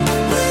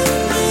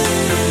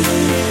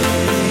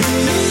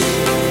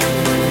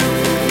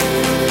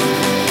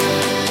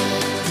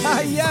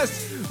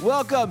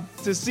Welcome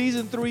to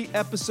Season 3,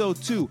 Episode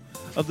 2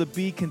 of the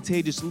Be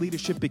Contagious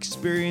Leadership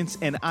Experience,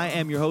 and I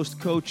am your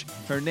host, Coach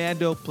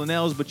Hernando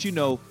Planels, but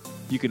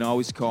you can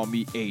always call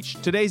me H.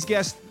 Today's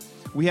guest,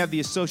 we have the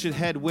Associate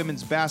Head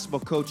Women's Basketball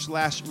Coach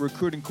 /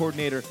 Recruiting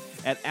Coordinator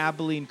at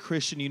Abilene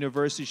Christian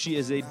University. She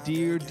is a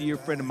dear, dear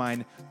friend of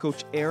mine,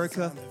 Coach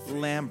Erika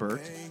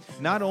Lambert.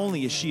 Not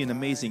only is she an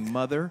amazing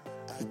mother,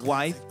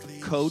 wife,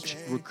 coach,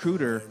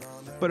 recruiter,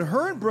 but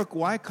her and Brooke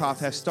Wyckoff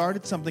have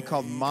started something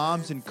called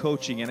Moms in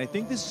Coaching, and I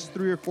think this is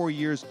 3 or 4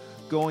 years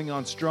going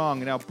on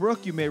strong. Now,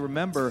 Brooke, you may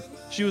remember,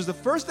 she was the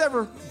first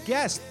ever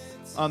guest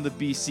on the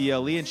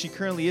BCLE, and she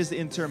currently is the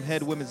interim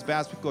head women's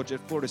basketball coach at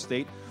Florida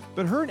State.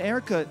 But her and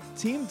Erika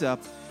teamed up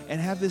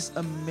and have this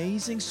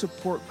amazing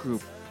support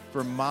group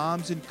for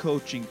moms in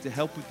coaching to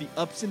help with the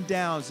ups and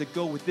downs that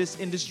go with this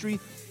industry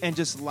and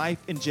just life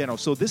in general.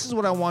 So this is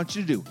what I want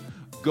you to do.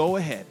 Go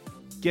ahead.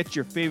 Get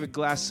your favorite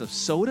glass of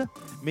soda,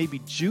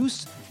 maybe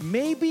juice,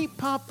 maybe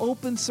pop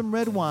open some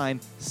red wine,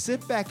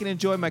 sit back and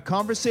enjoy my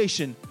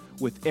conversation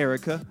with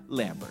Erika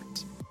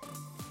Lambert.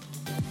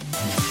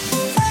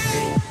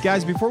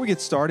 Guys, before we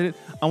get started,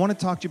 I want to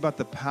talk to you about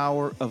the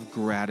power of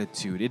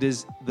gratitude. It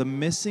is the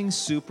missing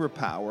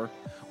superpower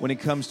when it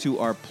comes to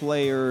our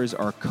players,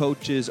 our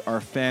coaches, our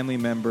family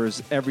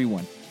members,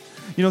 everyone.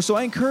 So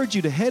I encourage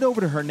you to head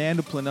over to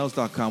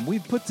HernandoPlanels.com.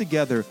 We've put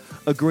together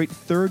a great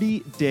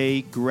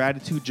 30-day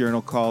gratitude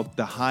journal called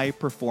the High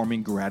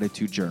Performing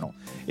Gratitude Journal.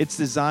 It's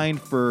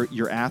designed for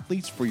your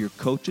athletes, for your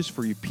coaches,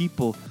 for your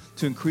people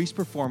to increase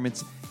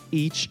performance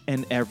each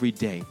and every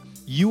day.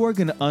 You are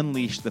going to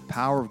unleash the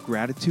power of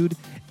gratitude,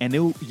 and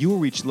you will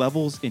reach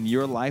levels in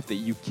your life that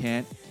you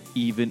can't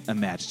even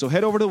imagine. So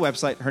head over to the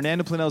website,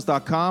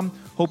 HernandoPlanels.com.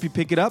 Hope you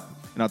pick it up,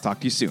 and I'll talk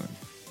to you soon.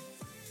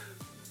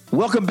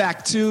 Welcome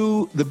back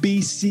to the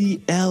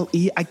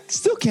BCLE. I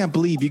still can't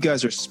believe you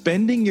guys are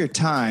spending your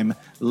time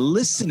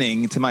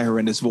listening to my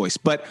horrendous voice.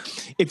 But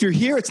if you're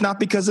here, it's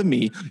not because of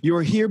me.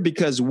 You're here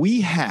because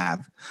we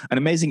have an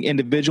amazing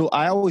individual.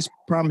 I always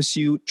promise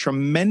you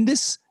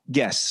tremendous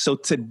guests. So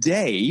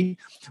today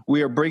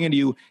we are bringing to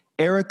you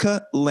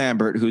Erika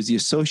Lambert, who is the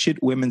Associate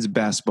Women's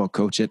Basketball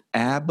Coach at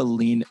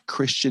Abilene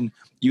Christian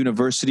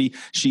University.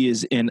 She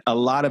is in a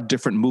lot of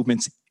different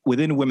movements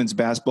within women's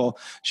basketball.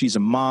 She's a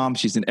mom.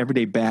 She's an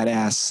everyday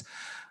badass.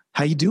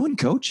 How you doing,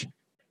 Coach?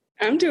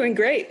 I'm doing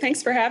great.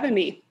 Thanks for having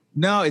me.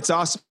 No, it's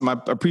awesome. I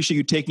appreciate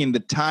you taking the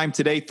time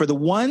today. For the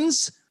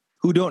ones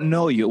who don't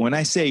know you, when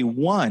I say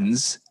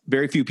ones,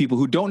 very few people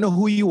who don't know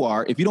who you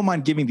are, if you don't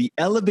mind giving the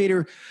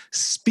elevator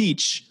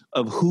speech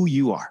of who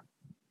you are.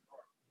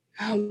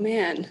 Oh,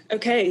 man.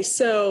 Okay,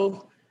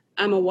 so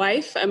I'm a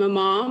wife, I'm a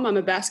mom, I'm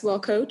a basketball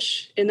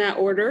coach, in that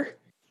order.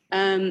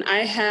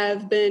 I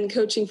have been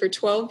coaching for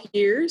 12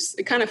 years.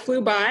 It kind of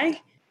flew by.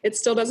 It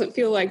still doesn't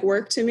feel like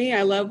work to me.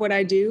 I love what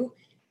I do.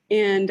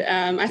 And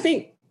I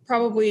think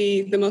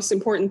probably the most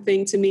important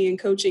thing to me in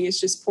coaching is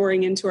just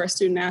pouring into our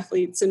student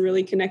athletes and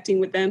really connecting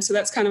with them. So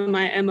that's kind of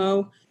my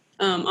MO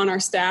on our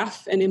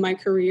staff and in my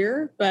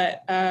career.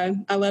 But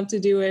I love to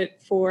do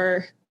it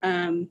for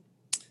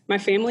my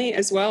family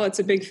as well. It's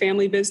a big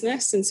family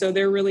business. And so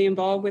they're really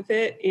involved with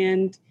it.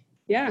 And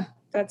yeah,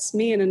 that's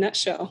me in a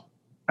nutshell.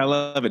 I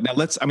love it. Now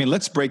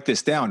let's break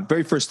this down.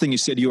 Very first thing you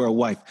said, you are a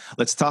wife.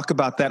 Let's talk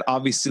about that.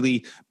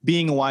 Obviously,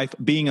 being a wife,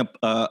 being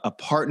a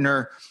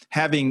partner,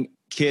 having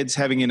kids,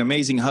 having an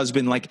amazing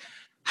husband. Like,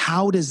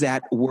 how does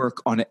that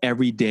work on an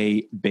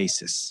everyday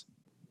basis?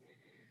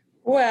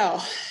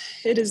 Well,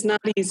 it is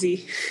not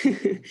easy.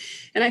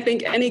 And I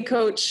think any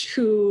coach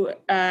who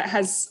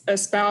has a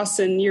spouse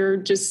and you're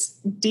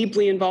just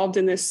deeply involved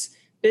in this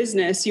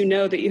business, you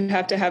know that you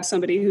have to have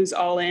somebody who's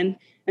all in.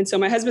 And so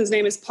my husband's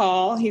name is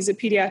Paul. He's a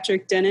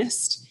pediatric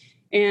dentist,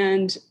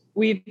 and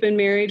we've been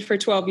married for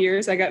 12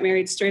 years. I got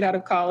married straight out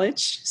of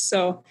college.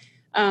 So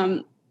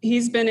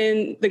he's been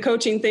in the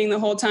coaching thing the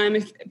whole time.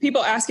 If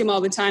people ask him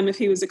all the time if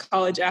he was a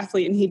college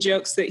athlete, and he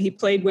jokes that he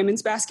played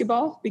women's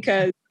basketball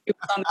because he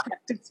was on the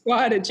practice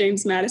squad at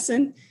James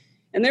Madison,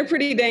 and they're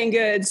pretty dang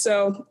good.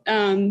 So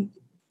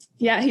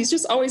he's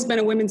just always been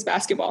a women's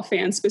basketball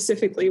fan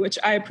specifically, which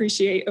I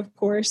appreciate, of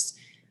course.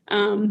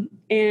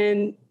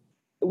 And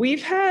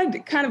we've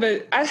had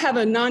I have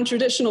a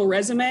non-traditional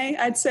resume,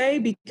 I'd say,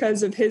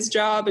 because of his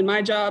job and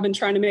my job and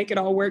trying to make it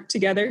all work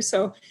together.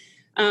 So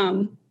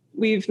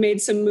we've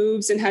made some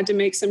moves and had to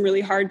make some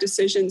really hard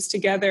decisions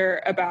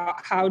together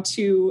about how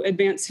to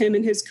advance him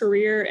in his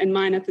career and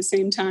mine at the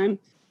same time.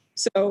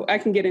 So I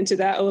can get into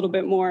that a little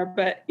bit more,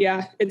 but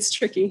yeah, it's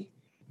tricky.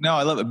 No,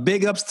 I love it.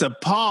 Big ups to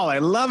Paul. I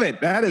love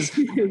it. That is,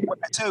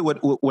 I tell you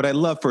what I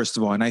love, first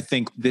of all, and I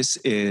think this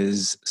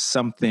is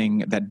something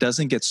that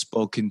doesn't get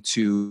spoken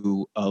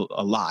to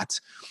a lot.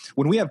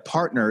 When we have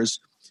partners,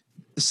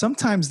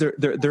 sometimes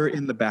they're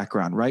in the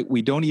background, right?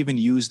 We don't even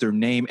use their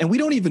name and we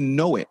don't even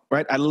know it,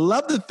 right? I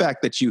love the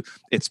fact that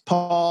it's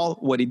Paul,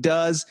 what he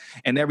does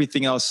and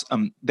everything else.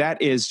 That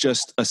is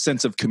just a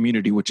sense of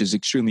community, which is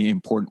extremely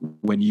important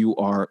when you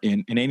are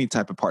in any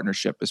type of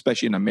partnership,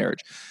 especially in a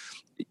marriage.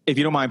 If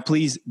you don't mind,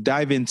 please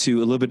dive into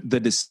a little bit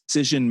the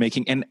decision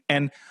making.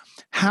 And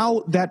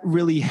how that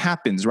really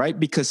happens, right?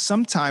 Because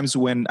sometimes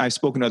when I've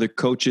spoken to other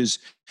coaches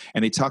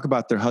and they talk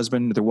about their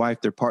husband, their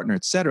wife, their partner,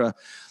 et cetera,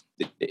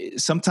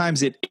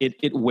 sometimes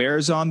it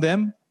wears on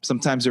them.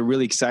 Sometimes they're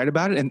really excited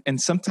about it.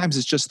 And sometimes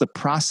it's just the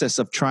process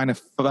of trying to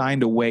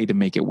find a way to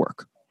make it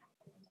work.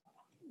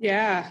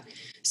 Yeah.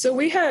 So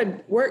we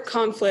had work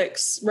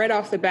conflicts right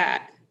off the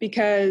bat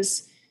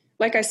because,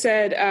 like I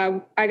said,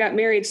 I got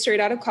married straight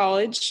out of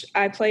college.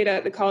 I played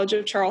at the College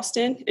of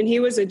Charleston, and he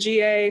was a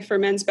GA for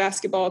men's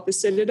basketball at the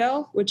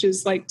Citadel, which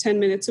is like 10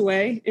 minutes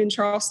away in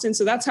Charleston.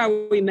 So that's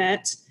how we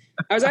met.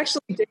 I was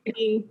actually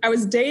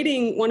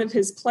dating one of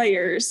his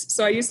players.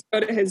 So I used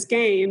to go to his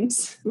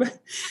games.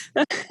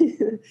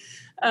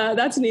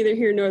 That's neither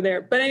here nor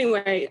there. But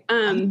anyway,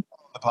 the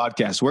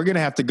podcast, we're going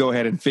to have to go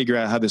ahead and figure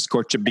out how this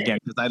courtship began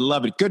because I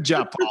love it. Good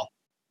job, Paul.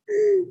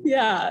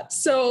 Yeah.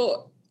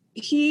 So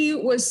he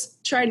was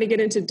trying to get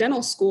into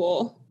dental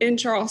school in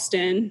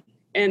Charleston,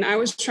 and I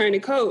was trying to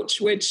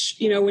coach, which,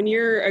 you know, when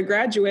you're a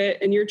graduate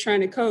and you're trying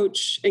to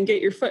coach and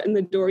get your foot in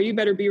the door, you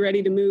better be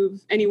ready to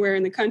move anywhere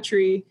in the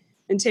country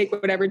and take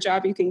whatever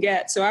job you can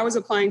get. So I was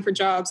applying for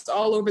jobs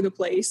all over the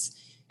place.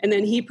 And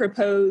then he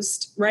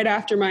proposed right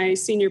after my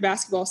senior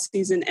basketball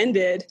season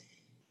ended.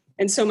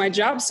 And so my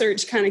job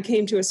search kind of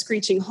came to a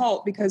screeching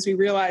halt because we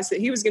realized that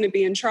he was going to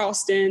be in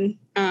Charleston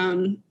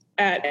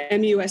at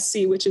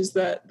MUSC, which is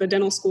the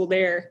dental school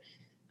there.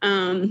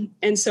 And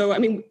so, I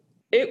mean,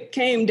 it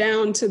came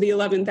down to the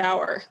 11th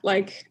hour.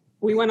 Like,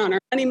 we went on our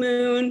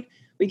honeymoon.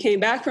 We came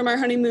back from our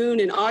honeymoon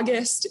in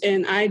August,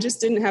 and I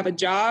just didn't have a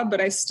job,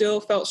 but I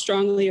still felt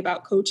strongly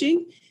about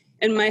coaching.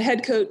 And my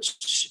head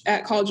coach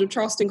at College of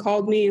Charleston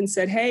called me and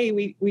said, hey,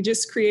 we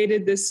just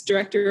created this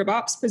director of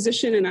ops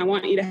position, and I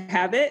want you to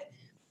have it.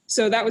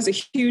 So that was a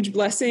huge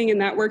blessing,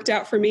 and that worked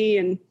out for me.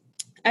 And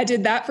I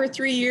did that for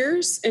 3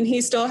 years, and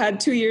he still had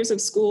 2 years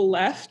of school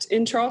left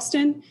in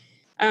Charleston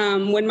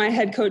when my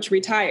head coach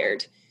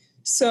retired.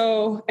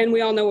 So, and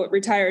we all know what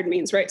retired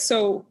means, right?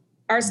 So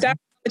our staff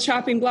on the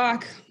chopping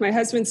block, my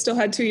husband still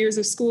had 2 years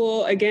of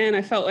school. Again,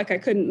 I felt like I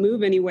couldn't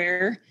move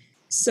anywhere.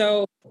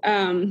 So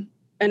an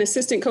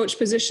assistant coach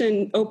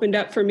position opened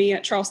up for me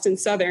at Charleston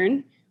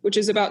Southern, which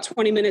is about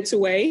 20 minutes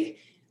away.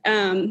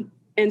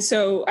 And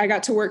so I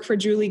got to work for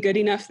Julie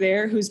Goodenough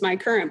there, who's my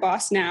current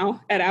boss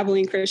now at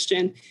Abilene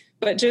Christian.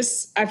 But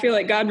just, I feel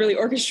like God really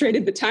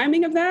orchestrated the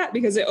timing of that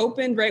because it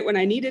opened right when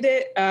I needed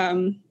it.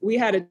 We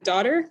had a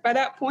daughter by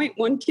that point,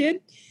 one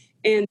kid.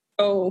 And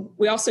so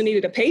we also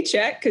needed a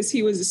paycheck because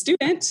he was a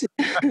student.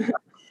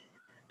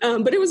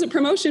 But it was a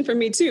promotion for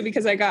me too,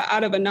 because I got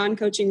out of a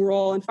non-coaching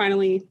role and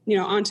finally, you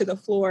know, onto the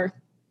floor.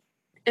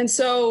 And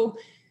so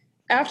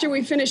after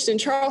we finished in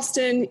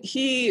Charleston,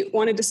 he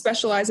wanted to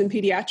specialize in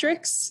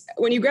pediatrics.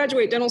 When you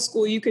graduate dental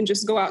school, you can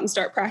just go out and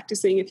start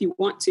practicing if you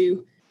want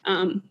to.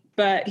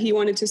 But he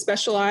wanted to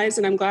specialize,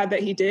 and I'm glad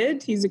that he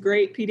did. He's a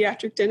great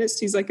pediatric dentist.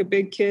 He's like a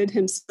big kid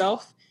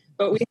himself.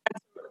 But we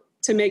had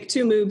to make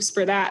 2 moves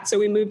for that. So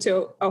we moved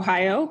to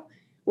Ohio,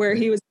 where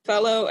he was a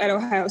fellow at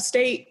Ohio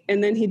State,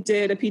 and then he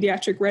did a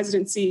pediatric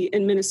residency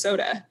in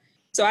Minnesota.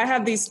 So I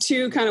have these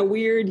 2 kind of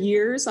weird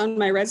years on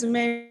my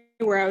resume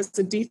where I was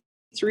a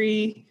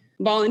D3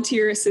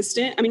 volunteer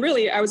assistant. I mean,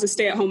 really, I was a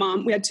stay-at-home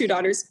mom. We had 2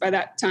 daughters by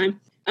that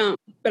time.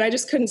 But I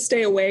just couldn't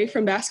stay away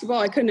from basketball.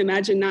 I couldn't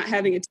imagine not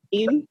having a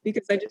team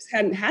because I just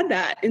hadn't had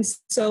that in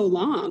so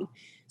long.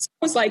 So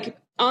I was like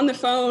on the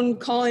phone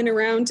calling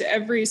around to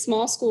every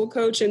small school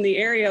coach in the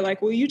area,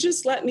 like, will you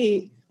just let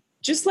me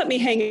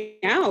hang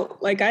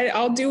out? Like,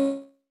 I'll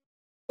do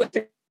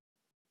anything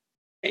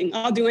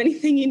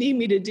you need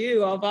me to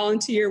do. I'll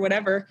volunteer,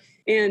 whatever.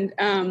 And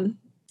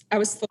I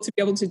was thrilled to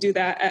be able to do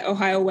that at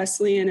Ohio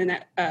Wesleyan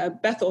and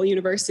at Bethel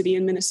University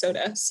in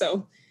Minnesota.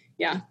 So,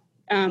 yeah.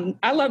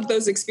 I loved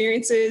those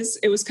experiences.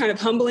 It was kind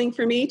of humbling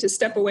for me to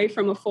step away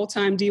from a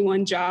full-time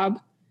D1 job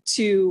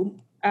to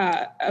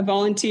a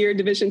volunteer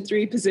Division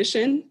III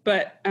position.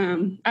 But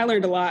I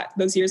learned a lot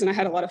those years, and I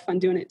had a lot of fun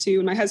doing it too.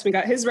 And my husband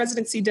got his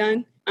residency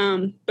done.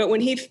 But when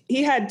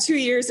he had 2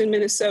 years in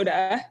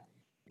Minnesota,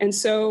 and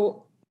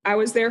so I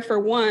was there for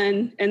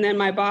 1, and then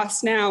my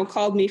boss now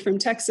called me from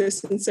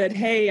Texas and said,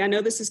 hey, I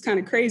know this is kind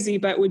of crazy,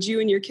 but would you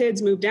and your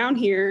kids move down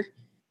here?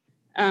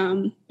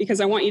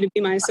 Because I want you to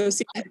be my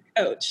associate head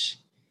coach.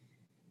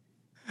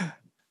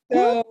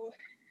 So,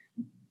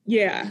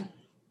 yeah.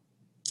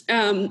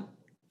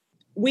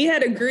 We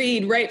had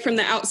agreed right from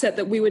the outset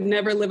that we would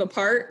never live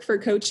apart for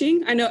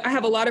coaching. I know I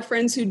have a lot of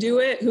friends who do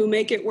it, who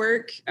make it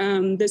work.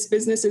 This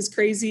business is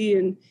crazy.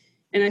 And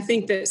I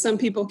think that some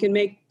people can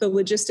make the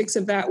logistics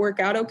of that work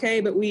out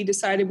okay, but we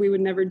decided we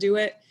would never do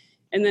it.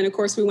 And then, of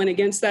course, we went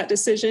against that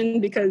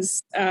decision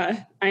because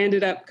I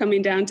ended up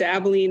coming down to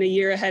Abilene a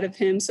year ahead of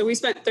him. So we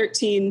spent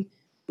 13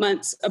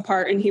 months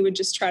apart, and he would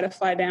just try to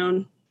fly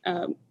down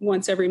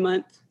once every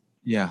month.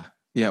 Yeah.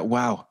 Yeah.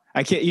 Wow.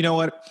 I can't, you know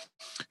what,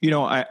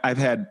 I've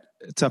had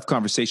tough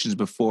conversations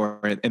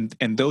before,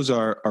 and those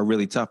are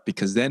really tough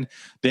because then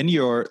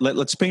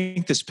let's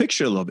paint this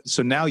picture a little bit.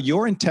 So now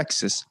you're in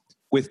Texas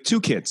with 2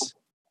 kids.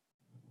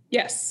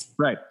 Yes.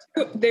 Right.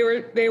 They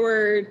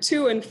were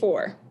 2 and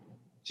 4.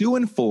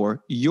 2-4.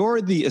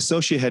 You're the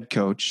associate head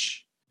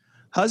coach.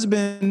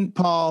 Husband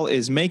Paul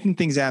is making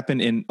things happen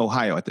in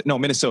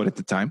Minnesota at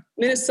the time.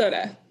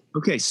 Minnesota.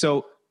 Okay,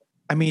 so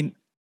I mean,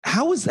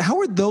 how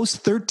are those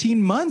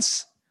 13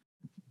 months?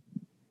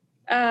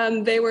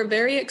 They were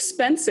very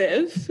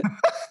expensive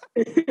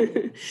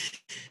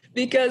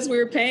because we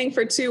were paying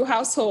for 2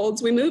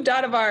 households. We moved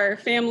out of our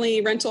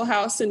family rental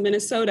house in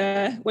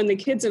Minnesota when the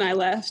kids and I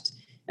left.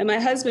 And my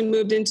husband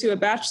moved into a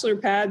bachelor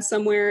pad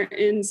somewhere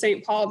in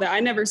St. Paul that I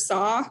never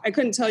saw. I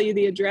couldn't tell you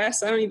the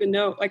address. I don't even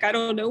know. I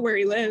don't know where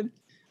he lived.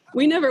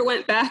 We never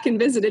went back and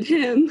visited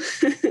him.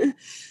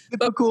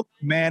 Typical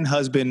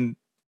man-husband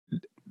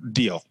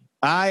deal.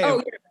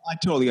 I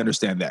totally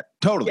understand that.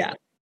 Totally. Yeah.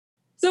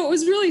 So it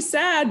was really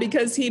sad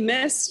because he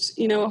missed,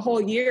 a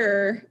whole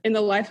year in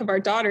the life of our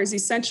daughters,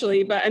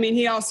 essentially. But I mean,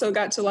 he also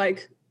got to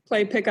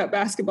play pickup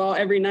basketball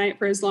every night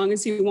for as long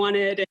as he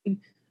wanted and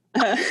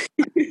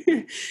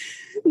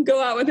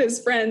go out with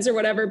his friends or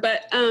whatever.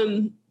 But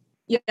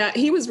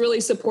he was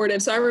really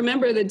supportive. So I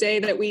remember the day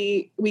that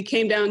we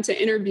came down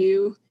to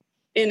interview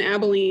in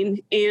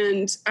Abilene,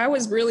 and I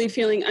was really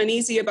feeling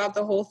uneasy about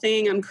the whole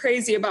thing. I'm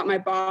crazy about my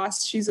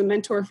boss. She's a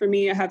mentor for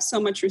me. I have so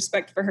much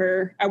respect for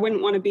her. I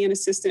wouldn't want to be an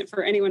assistant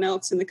for anyone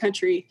else in the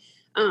country.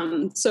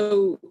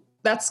 So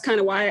that's kind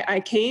of why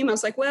I came. I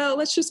was like, well,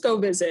 let's just go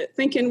visit,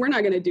 thinking we're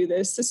not going to do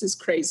this. This is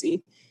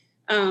crazy.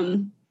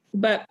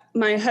 But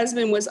my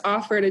husband was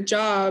offered a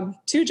job,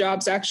 2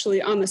 jobs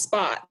actually, on the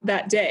spot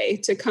that day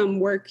to come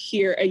work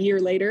here a year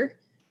later.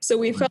 So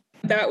we felt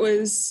that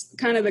was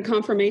kind of the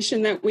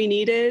confirmation that we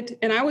needed.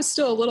 And I was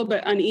still a little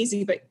bit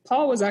uneasy, but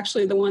Paul was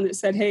actually the one that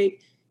said, hey,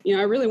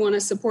 I really want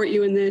to support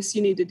you in this.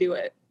 You need to do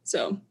it.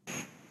 So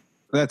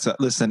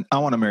listen, I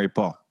want to marry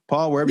Paul.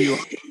 Paul, wherever you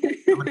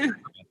are.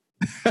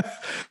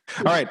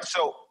 All right.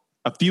 So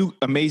a few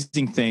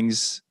amazing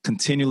things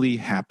continually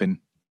happen,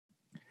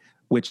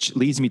 which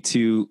leads me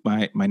to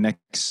my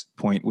next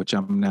point, which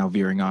I'm now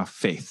veering off: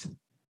 faith.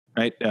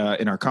 Right.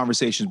 In our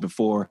conversations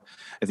before,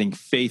 I think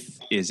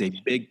faith is a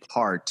big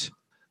part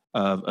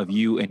of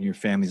you and your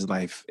family's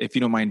life. If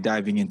you don't mind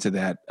diving into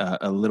that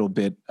a little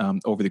bit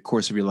over the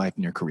course of your life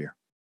and your career.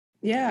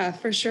 Yeah,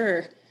 for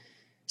sure.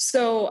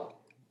 So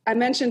I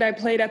mentioned I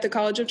played at the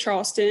College of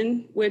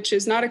Charleston, which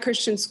is not a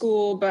Christian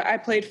school, but I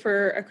played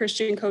for a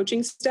Christian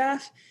coaching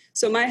staff.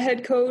 So my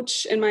head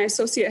coach and my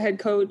associate head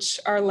coach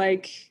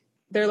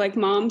they're like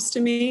moms to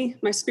me,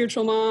 my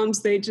spiritual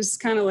moms. They just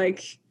kind of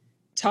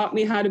taught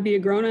me how to be a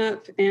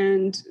grown-up,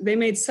 and they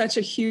made such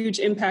a huge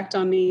impact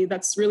on me.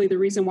 That's really the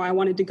reason why I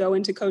wanted to go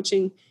into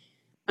coaching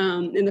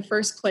in the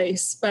first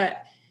place.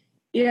 But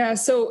yeah,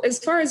 so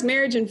as far as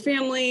marriage and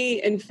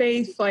family and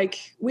faith,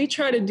 we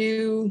try to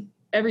do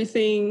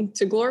everything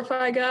to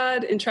glorify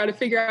God and try to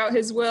figure out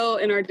his will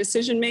in our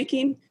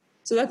decision-making.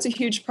 So that's a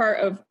huge part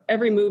of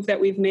every move that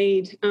we've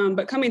made.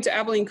 But coming to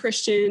Abilene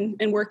Christian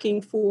and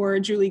working for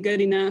Julie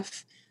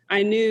Goodenough,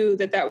 I knew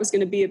that was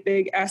going to be a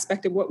big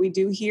aspect of what we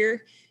do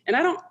here. And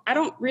I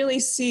don't really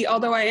see,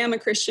 although I am a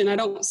Christian, I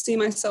don't see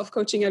myself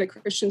coaching at a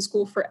Christian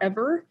school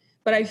forever,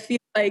 but I feel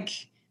like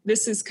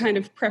this is kind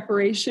of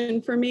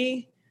preparation for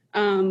me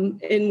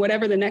in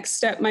whatever the next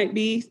step might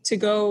be to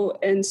go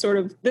and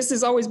this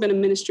has always been a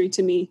ministry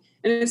to me.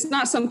 And it's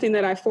not something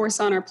that I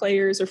force on our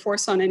players or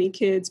force on any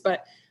kids,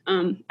 but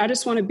I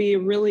just want to be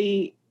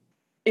really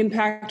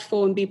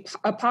impactful and be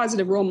a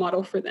positive role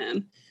model for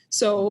them.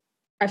 So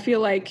I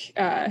feel like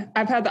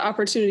I've had the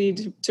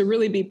opportunity to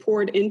really be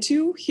poured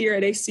into here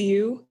at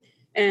ACU,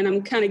 and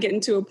I'm kind of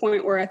getting to a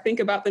point where I think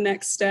about the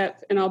next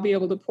step, and I'll be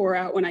able to pour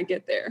out when I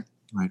get there.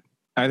 Right.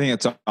 I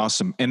think that's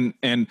awesome.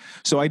 And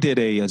so I did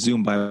a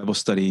Zoom Bible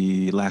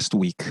study last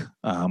week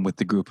with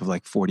the group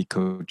of 40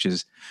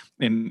 coaches,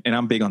 and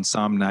I'm big on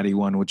Psalm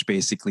 91, which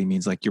basically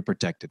means you're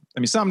protected. I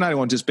mean, Psalm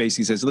 91 just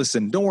basically says,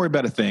 listen, don't worry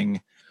about a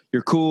thing.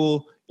 You're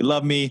cool. You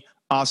love me.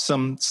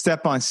 Awesome.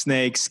 Step on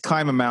snakes,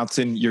 climb a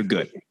mountain. You're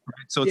good.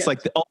 Right? So it's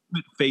the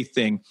ultimate faith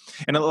thing.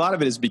 And a lot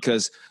of it is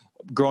because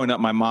growing up,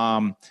 my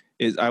mom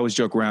I always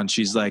joke around.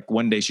 She's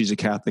one day she's a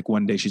Catholic,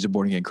 one day she's a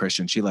born again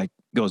Christian. She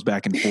goes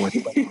back and forth.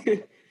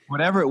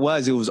 Whatever it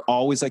was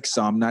always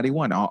Psalm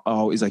 91.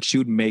 Always she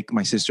would make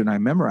my sister and I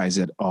memorize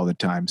it all the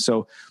time.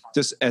 So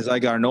just as I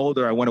got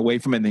older, I went away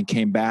from it and then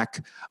came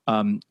back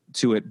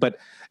to it. But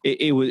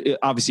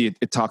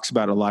it talks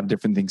about a lot of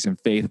different things in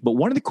faith. But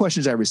one of the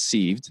questions I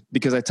received,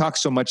 because I talk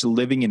so much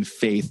living in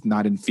faith,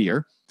 not in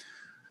fear,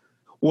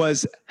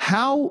 was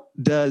how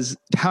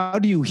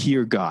do you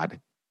hear God?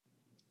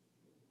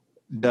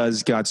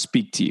 Does God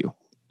speak to you?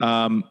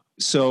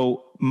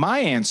 So my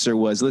answer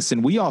was,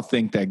 listen, we all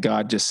think that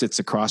God just sits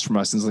across from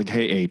us and is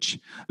hey, H,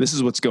 this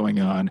is what's going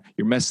on.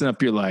 You're messing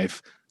up your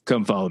life.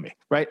 Come follow me.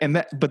 Right.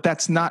 But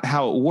that's not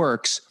how it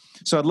works.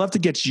 So I'd love to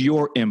get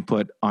your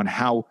input on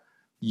how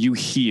you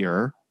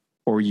hear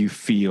or you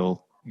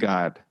feel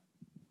God.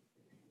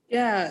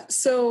 Yeah.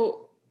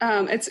 So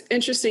it's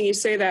interesting you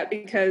say that,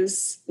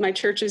 because my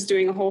church is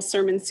doing a whole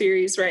sermon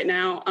series right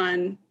now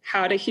on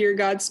how to hear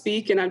God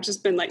speak. And I've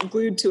just been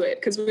glued to it,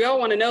 because we all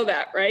want to know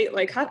that, right?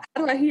 How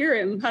do I hear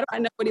him? How do I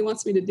know what he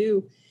wants me to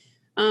do?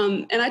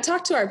 And I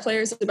talk to our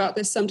players about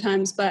this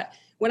sometimes, but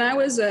when I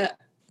was a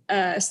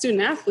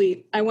student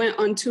athlete, I went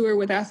on tour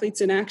with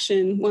Athletes in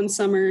Action one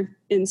summer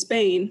in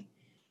Spain.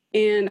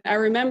 And I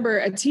remember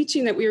a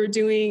teaching that we were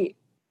doing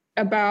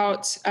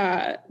about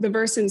the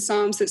verse in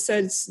Psalms that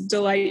says,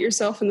 delight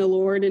yourself in the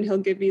Lord and he'll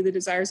give you the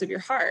desires of your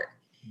heart.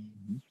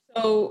 Mm-hmm.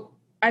 So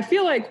I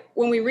feel like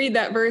when we read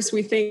that verse,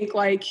 we think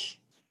like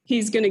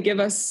he's going to give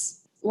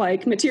us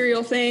like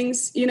material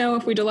things. You know,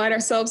 if we delight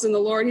ourselves in the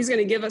Lord, he's going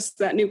to give us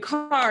that new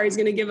car. He's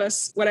going to give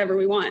us whatever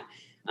we want.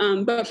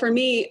 But for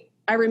me,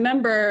 I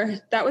remember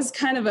that was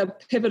kind of a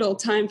pivotal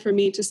time for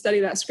me to study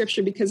that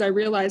scripture, because I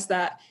realized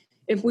that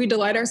if we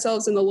delight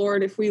ourselves in the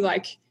Lord, if we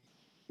like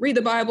read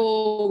the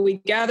Bible, we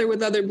gather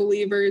with other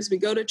believers, we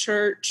go to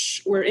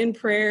church, we're in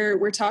prayer,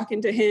 we're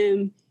talking to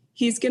him,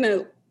 he's going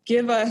to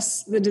give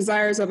us the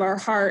desires of our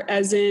heart,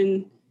 as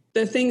in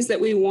the things that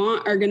we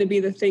want are going to be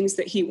the things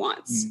that he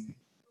wants. Mm.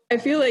 I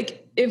feel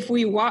like if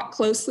we walk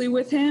closely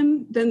with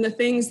him, then the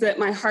things that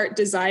my heart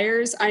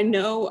desires, I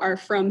know are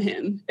from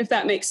him, if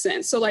that makes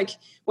sense. So like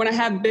when I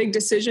have big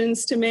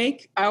decisions to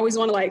make, I always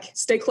want to like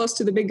stay close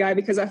to the big guy,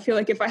 because I feel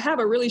like if I have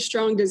a really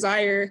strong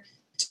desire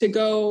to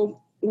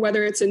go,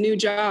 whether it's a new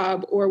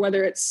job or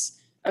whether it's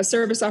a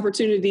service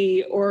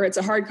opportunity or it's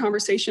a hard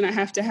conversation I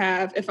have to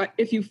have,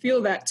 if you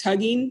feel that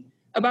tugging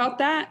about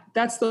that,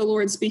 that's the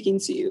Lord speaking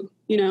to you,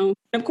 you know.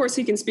 Of course,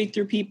 he can speak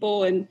through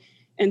people and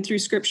through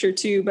scripture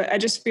too. But I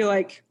just feel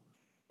like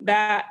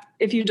that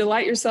if you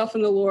delight yourself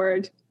in the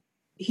Lord,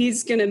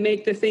 he's going to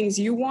make the things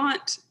you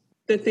want,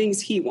 the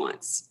things he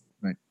wants.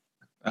 Right.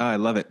 I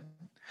love it.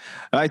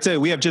 I tell you,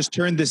 we have just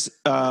turned this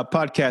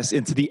podcast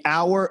into the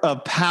hour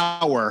of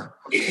power.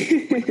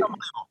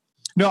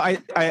 No,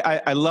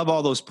 I love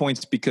all those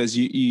points, because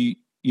you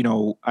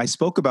know, I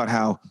spoke about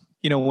how,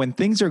 you know, when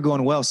things are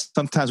going well,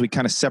 sometimes we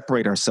kind of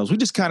separate ourselves. We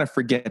just kind of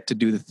forget to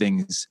do the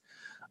things.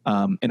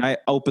 And I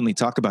openly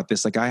talk about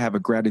this. Like I have a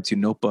gratitude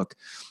notebook,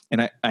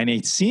 and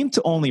I seem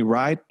to only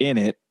write in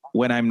it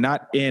when I'm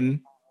not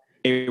in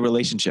a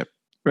relationship.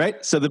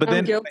 Right. So, but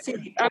then,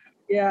 guilty.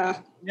 Yeah.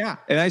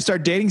 And I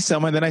start dating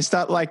someone, then I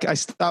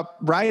stop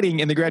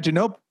writing in the gratitude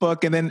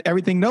notebook, and then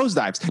everything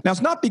nosedives. Now,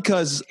 it's not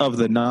because of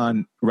the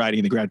non-writing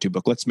in the gratitude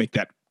book. Let's make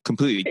that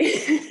completely.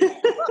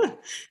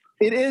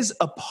 It is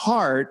a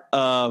part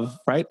of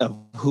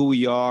who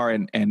we are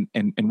and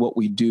what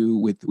we do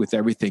with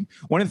everything.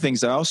 One of the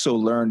things I also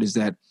learned is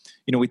that,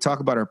 you know, we talk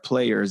about our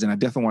players, and I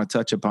definitely want to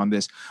touch upon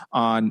this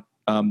on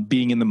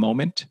being in the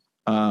moment,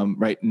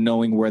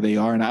 knowing where they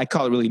are. And I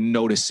call it really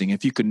noticing.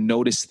 If you can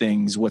notice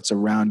things, what's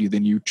around you,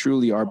 then you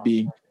truly are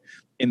being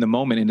in the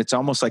moment. And it's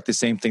almost like the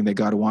same thing that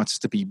God wants us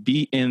to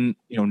be in,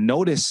 you know,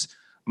 notice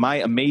my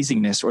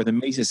amazingness or the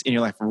amazingness in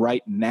your life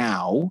right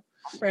now.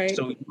 Right.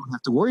 So you don't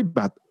have to worry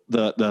about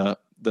the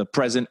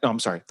present,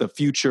 the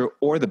future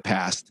or the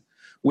past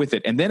with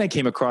it. And then I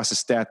came across a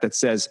stat that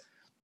says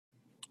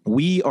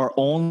we are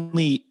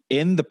only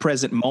in the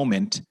present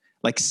moment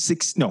like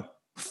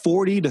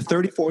 40 to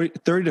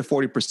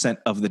 40%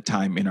 of the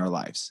time in our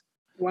lives.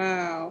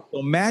 Wow. So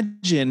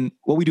imagine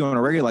what we do on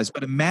our regular lives,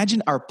 but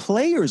imagine our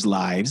players'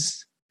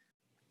 lives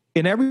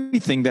in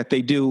everything that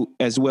they do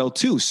as well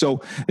too.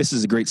 So this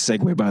is a great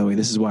segue, by the way.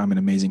 This is why I'm an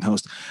amazing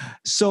host.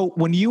 So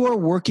when you are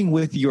working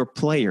with your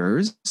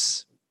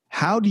players,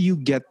 how do you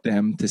get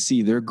them to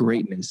see their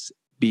greatness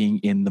being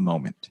in the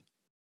moment?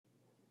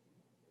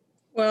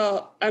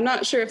 Well, I'm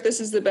not sure if this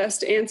is the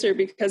best answer,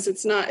 because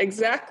it's not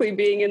exactly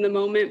being in the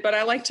moment, but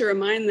I like to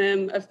remind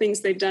them of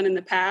things they've done in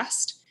the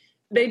past.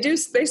 They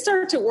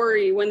start to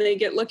worry when they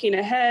get looking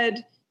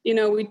ahead. You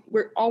know,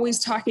 we're always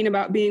talking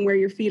about being where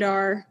your feet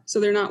are. So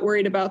they're not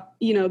worried about,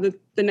 you know,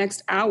 the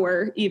next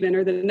hour even,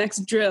 or the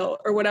next drill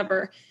or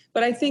whatever.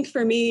 But I think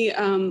for me,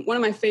 one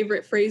of my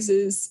favorite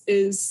phrases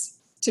is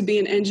to be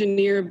an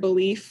engineer of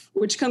belief,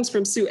 which comes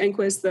from Sue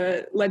Enquist,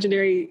 the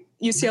legendary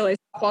UCLA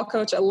softball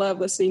coach. I love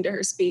listening to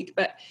her speak,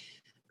 but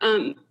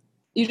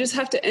you just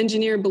have to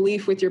engineer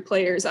belief with your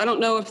players. I don't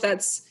know if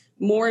that's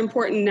more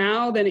important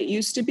now than it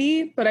used to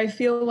be, but I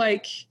feel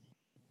like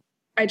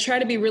I try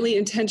to be really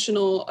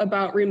intentional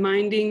about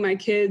reminding my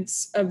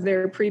kids of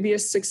their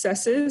previous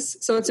successes.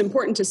 So it's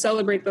important to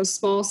celebrate those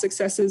small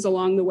successes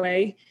along the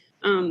way.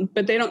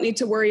 But they don't need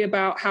to worry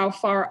about how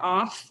far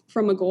off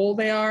from a goal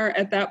they are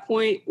at that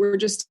point. We're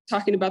just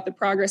talking about the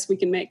progress we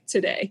can make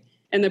today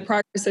and the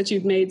progress that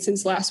you've made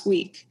since last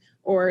week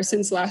or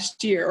since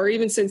last year or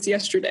even since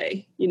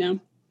yesterday, you know?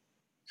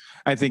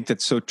 I think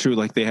that's so true.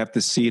 Like they have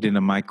to see it in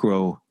a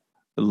micro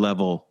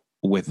level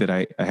with it.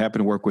 I happen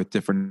to work with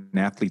different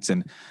athletes,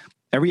 and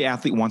every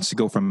athlete wants to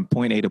go from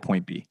point A to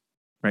point B,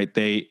 right?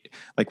 They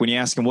like when you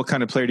ask them, what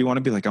kind of player do you want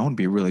to be? Like, I want to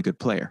be a really good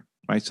player,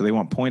 right? So they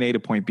want point A to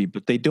point B,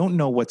 but they don't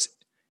know what's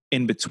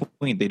in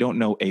between. They don't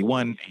know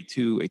A1,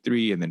 A2,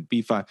 A3, and then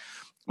B5,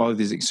 all of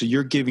these things. So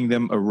you're giving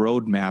them a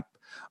roadmap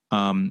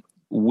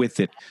with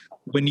it.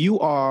 When you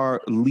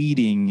are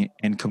leading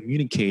and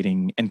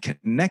communicating and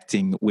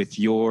connecting with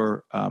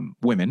your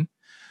women,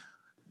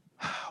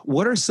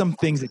 what are some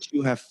things that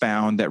you have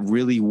found that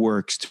really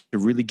works to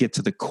really get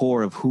to the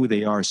core of who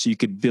they are so you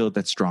could build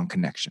that strong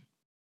connection?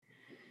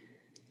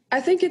 I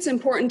think it's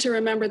important to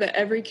remember that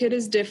every kid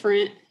is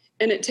different,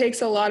 and it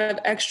takes a lot of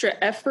extra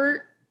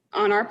effort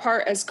on our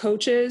part as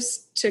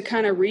coaches to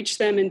kind of reach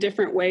them in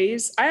different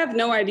ways. I have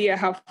no idea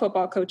how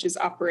football coaches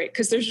operate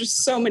because there's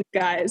just so many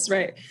guys,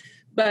 right?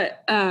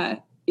 But,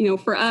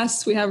 for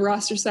us, we have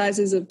roster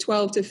sizes of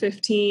 12 to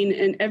 15,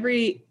 and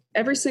every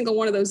single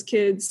one of those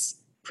kids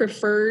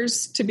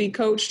prefers to be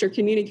coached or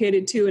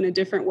communicated to in a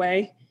different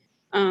way.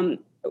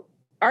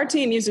 Our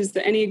team uses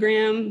the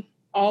Enneagram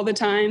all the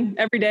time.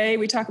 Every day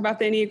we talk about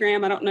the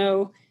Enneagram. I don't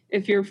know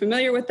if you're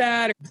familiar with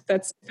that or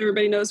if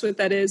everybody knows what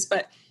that is,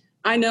 but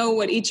I know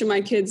what each of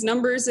my kids'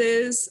 numbers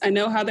is. I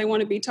know how they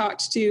want to be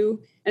talked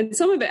to. And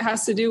some of it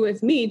has to do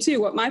with me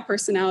too, what my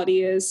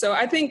personality is. So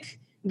I think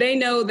they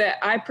know that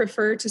I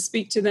prefer to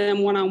speak to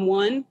them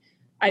one-on-one.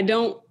 I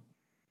don't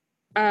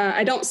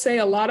say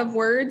a lot of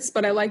words,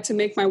 but I like to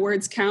make my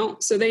words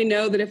count. So they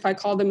know that if I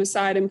call them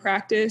aside in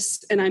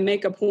practice and I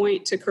make a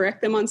point to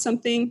correct them on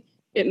something,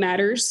 it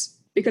matters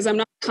because I'm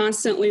not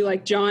constantly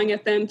like jawing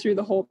at them through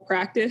the whole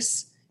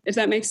practice, if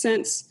that makes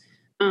sense.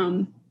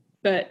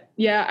 But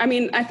yeah, I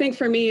mean, I think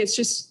for me, it's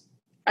just,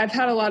 I've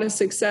had a lot of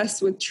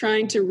success with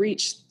trying to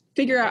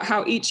figure out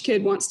how each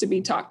kid wants to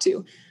be talked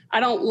to.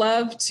 I don't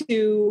love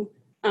to,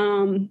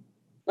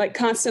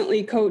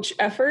 constantly coach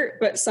effort,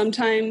 but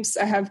sometimes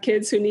I have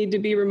kids who need to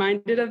be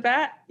reminded of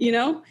that,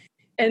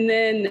 and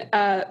then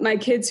my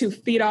kids who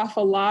feed off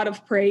a lot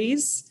of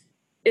praise,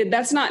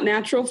 that's not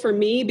natural for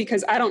me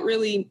because I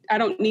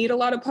don't need a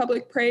lot of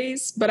public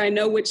praise, but I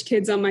know which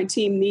kids on my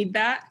team need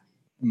that.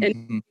 Mm-hmm.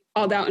 And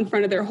called out in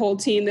front of their whole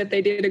team that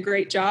they did a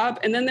great job.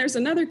 And then there's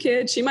another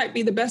kid, she might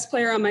be the best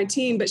player on my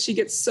team, but she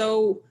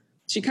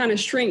kind of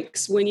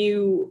shrinks when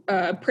you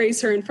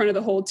praise her in front of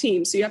the whole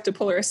team. So you have to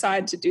pull her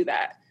aside to do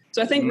that.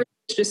 So I think really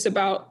it's just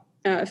about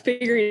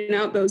figuring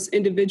out those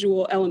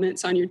individual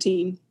elements on your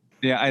team.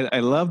 Yeah, I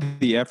love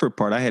the effort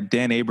part. I had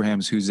Dan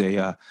Abrahams, who's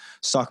a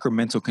soccer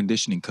mental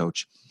conditioning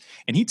coach.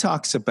 And he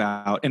talks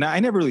about, and I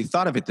never really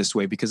thought of it this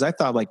way because I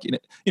thought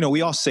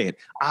we all say it.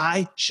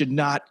 I should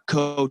not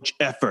coach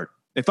effort.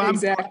 If I'm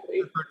exactly.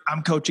 Effort,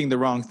 I'm coaching the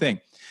wrong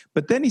thing.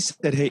 But then he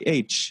said, hey,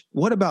 H,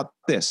 what about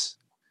this?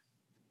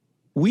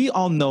 We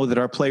all know that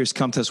our players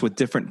come to us with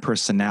different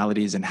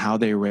personalities and how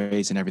they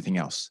raise and everything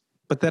else.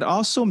 But that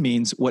also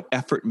means what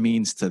effort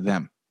means to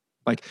them.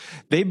 Like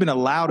they've been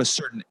allowed a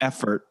certain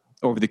effort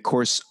over the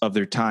course of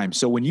their time.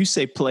 So when you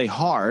say play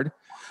hard,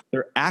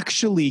 they're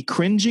actually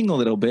cringing a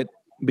little bit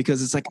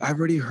because it's like, I've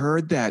already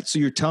heard that. So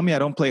you're telling me I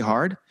don't play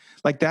hard?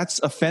 Like that's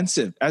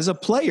offensive. As a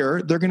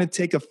player, they're going to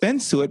take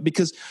offense to it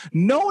because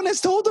no one has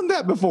told them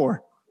that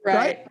before.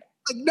 Right? Like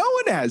no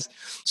one has.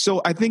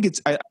 So I think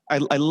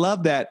I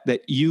love that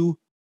you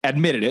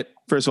admitted it.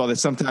 First of all, that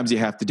sometimes you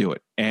have to do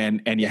it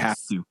and you have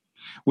to,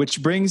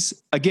 which brings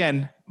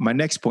again, my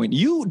next point.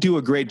 You do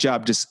a great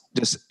job just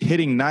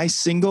hitting nice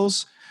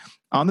singles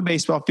on the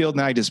baseball field.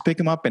 And I just pick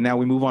them up. And now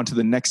we move on to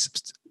the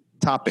next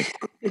topic.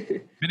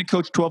 Been a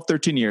coach 12,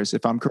 13 years,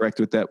 if I'm correct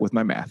with that, with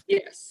my math.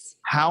 Yes.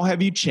 How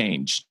have you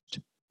changed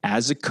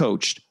as a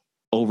coach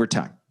over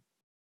time?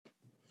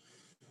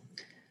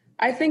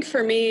 I think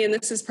for me, and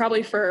this is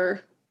probably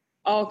for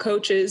all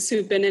coaches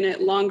who've been in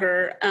it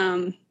longer,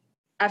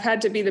 I've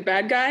had to be the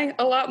bad guy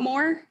a lot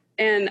more,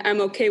 and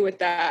I'm okay with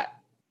that.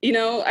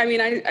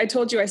 I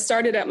told you I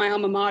started at my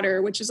alma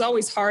mater, which is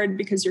always hard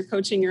because you're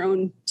coaching your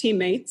own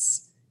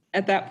teammates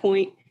at that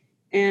point.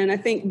 And I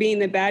think being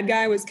the bad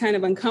guy was kind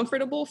of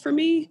uncomfortable for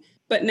me.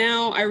 But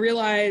now I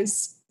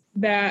realize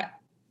that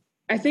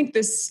I think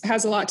this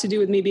has a lot to do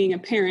with me being a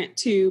parent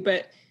too,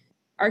 but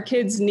our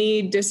kids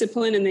need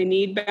discipline and they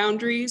need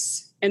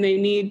boundaries and they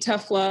need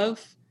tough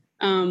love.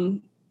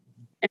 And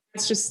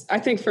it's just, I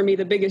think for me,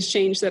 the biggest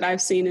change that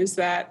I've seen is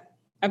that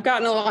I've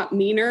gotten a lot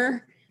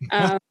meaner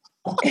and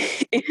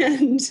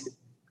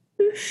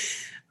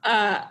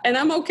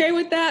I'm okay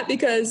with that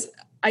because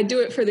I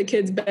do it for the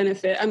kids'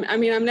 benefit.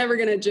 I'm never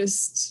going to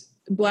just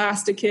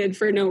blast a kid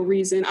for no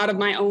reason out of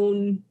my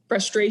own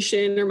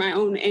frustration or my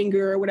own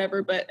anger or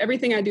whatever, but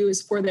everything I do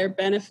is for their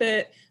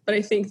benefit. But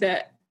I think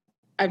that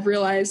I've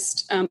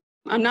realized I'm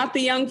not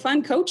the young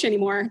fun coach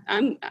anymore.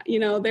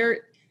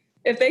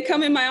 If they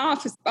come in my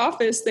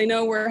office, they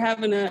know we're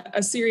having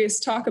a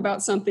serious talk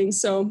about something.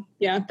 So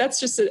yeah, that's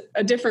just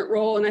a different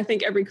role. And I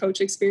think every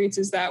coach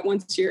experiences that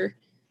once you're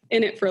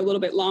in it for a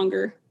little bit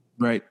longer.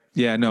 Right.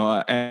 Yeah,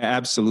 no,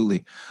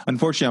 absolutely.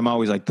 Unfortunately, I'm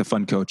always like the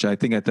fun coach. I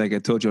think I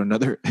told you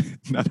another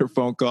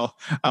phone call.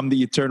 I'm the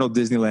eternal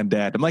Disneyland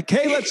dad. I'm like,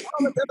 hey, let's go.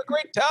 Let's have a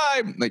great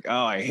time. Like,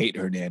 oh, I hate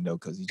Hernando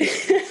because he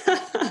just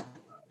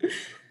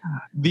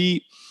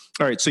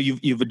all right. So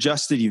you've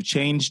adjusted, you've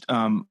changed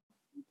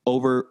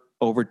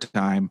over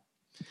time.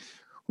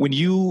 When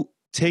you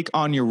take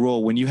on your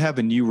role, when you have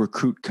a new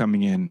recruit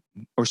coming in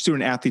or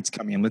student athletes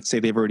coming in, let's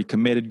say they've already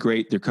committed,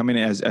 great. They're coming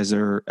in as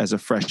a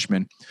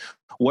freshman.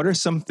 What are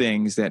some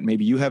things that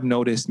maybe you have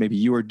noticed, maybe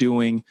you are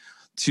doing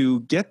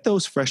to get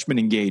those freshmen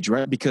engaged,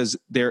 right? Because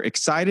they're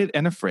excited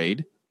and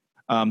afraid.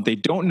 They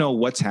don't know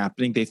what's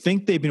happening. They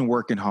think they've been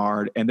working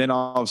hard, and then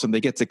all of a sudden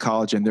they get to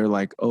college and they're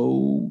like,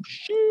 "Oh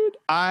shit,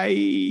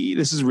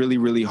 this is really,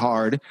 really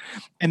hard."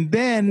 And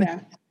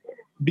then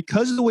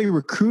because of the way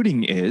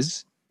recruiting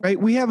is, right?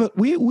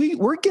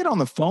 We're get on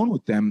the phone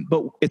with them,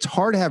 but it's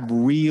hard to have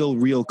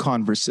real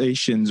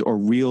conversations or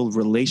real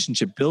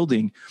relationship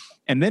building.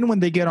 And then when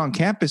they get on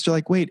campus, they're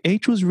like, wait,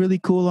 H was really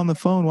cool on the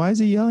phone. Why is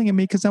he yelling at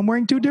me? Because I'm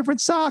wearing 2 different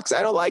socks.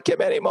 I don't like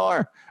him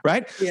anymore.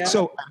 Right. Yeah.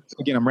 So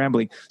again, I'm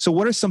rambling. So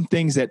what are some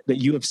things that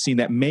you have seen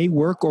that may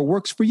work or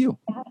works for you?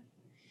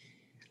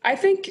 I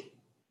think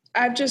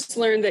I've just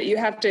learned that you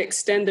have to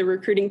extend the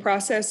recruiting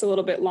process a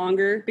little bit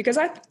longer, because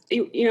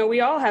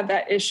we all have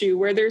that issue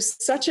where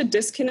there's such a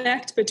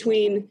disconnect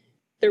between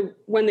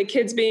when the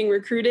kid's being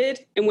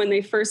recruited and when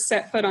they first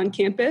set foot on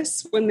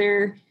campus, when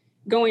they're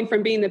going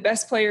from being the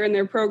best player in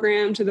their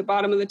program to the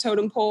bottom of the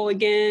totem pole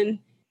again,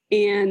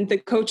 and the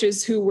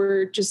coaches who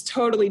were just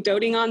totally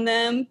doting on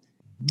them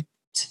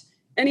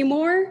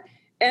anymore.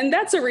 And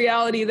that's a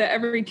reality that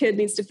every kid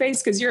needs to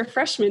face, because you're a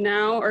freshman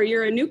now, or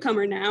you're a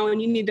newcomer now, and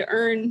you need to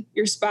earn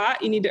your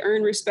spot. You need to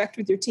earn respect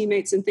with your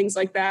teammates and things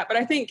like that. But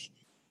I think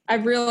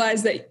I've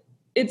realized that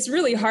it's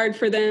really hard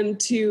for them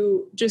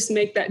to just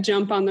make that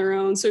jump on their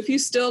own. So if you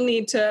still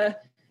need to,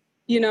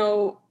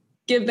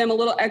 give them a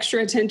little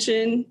extra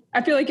attention.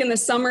 I feel like in the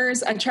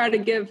summers, I try to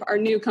give our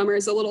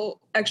newcomers a little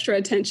extra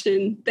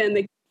attention than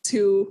the kids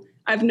who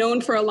I've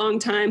known for a long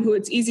time, who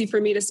it's easy for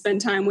me to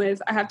spend time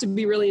with. I have to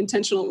be really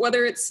intentional,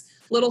 whether it's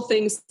little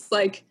things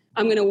like,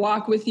 I'm going to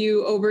walk with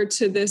you over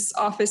to this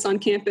office on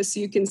campus so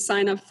you can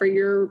sign up for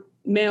your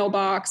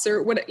mailbox,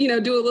 or what,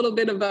 do a little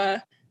bit of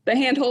the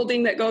hand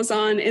holding that goes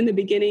on in the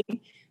beginning,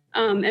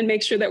 and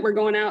make sure that we're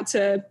going out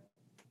to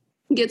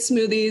get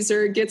smoothies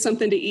or get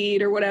something to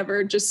eat or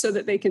whatever, just so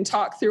that they can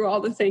talk through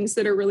all the things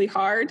that are really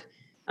hard.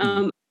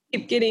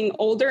 Keep getting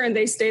older and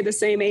they stay the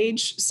same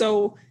age.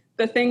 So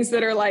the things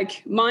that are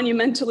like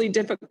monumentally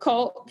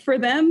difficult for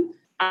them,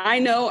 I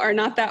know are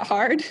not that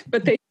hard,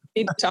 but they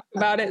need to talk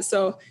about it.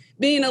 So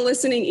being a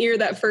listening ear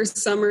that first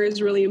summer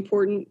is really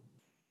important.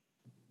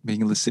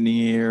 Being a listening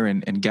ear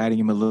and guiding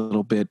him a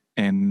little bit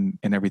and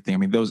everything. I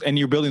mean, and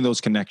you're building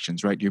those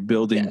connections, right? You're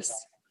building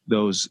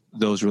those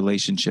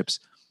relationships.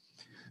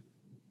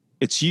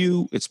 It's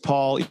you, it's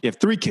Paul. You have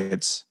 3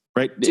 kids,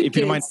 right? Two if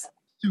you don't mind,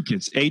 2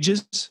 kids.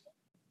 Ages?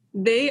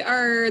 They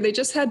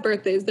just had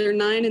birthdays. They're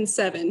 9 and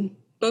 7,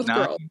 both 9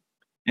 girls. 9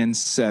 and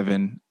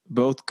 7,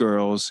 both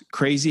girls.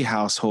 Crazy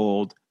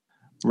household,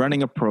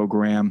 running a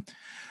program.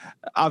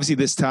 Obviously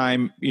this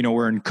time,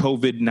 we're in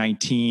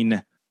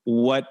COVID-19.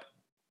 What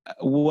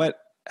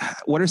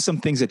are some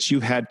things that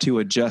you've had to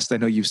adjust? I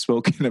know you've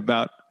spoken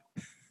about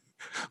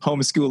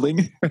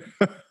homeschooling.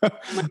 Oh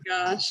my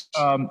gosh.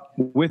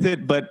 With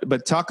it,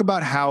 but talk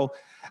about how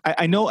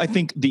I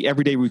think the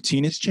everyday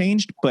routine has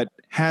changed, but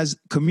has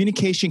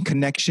communication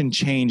connection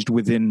changed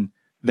within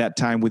that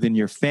time within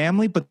your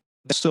family, but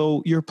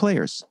so your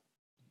players?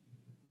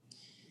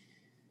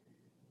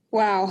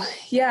 Wow.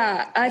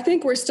 Yeah. I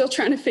think we're still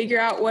trying to figure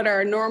out what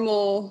our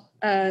normal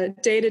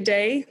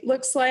day-to-day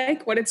looks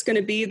like, what it's going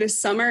to be this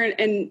summer.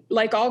 And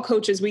like all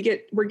coaches,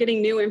 we're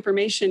getting new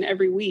information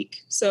every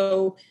week.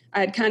 So I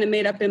had kind of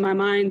made up in my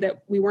mind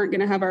that we weren't going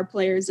to have our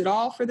players at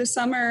all for the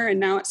summer. And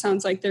now it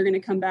sounds like they're going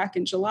to come back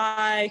in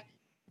July.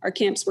 Our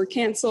camps were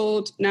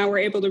canceled. Now we're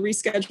able to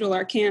reschedule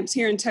our camps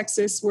here in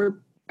Texas.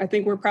 I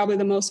think we're probably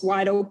the most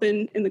wide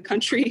open in the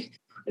country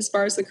as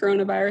far as the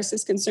coronavirus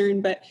is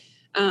concerned. But,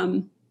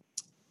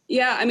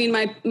 yeah, I mean,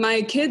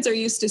 my kids are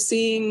used to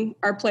seeing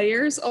our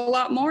players a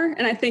lot more.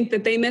 And I think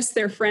that they miss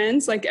their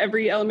friends, like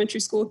every elementary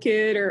school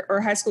kid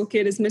or high school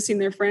kid is missing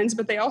their friends,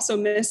 but they also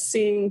miss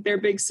seeing their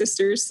big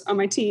sisters on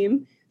my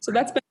team. So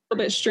that's been a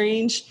little bit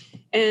strange.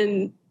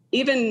 And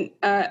even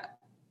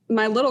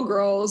my little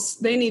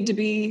girls, I need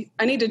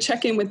to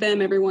check in with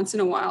them every once in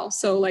a while.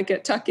 So like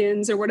at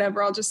tuck-ins or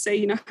whatever, I'll just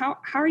say, how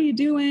are you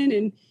doing?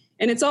 And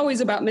it's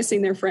always about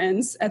missing their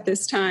friends at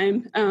this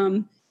time.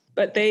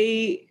 But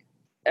they,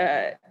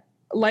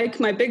 like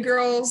my big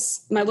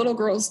girls, my little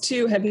girls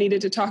too, have needed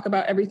to talk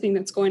about everything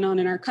that's going on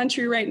in our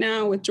country right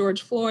now with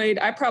George Floyd.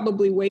 I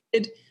probably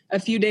waited a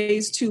few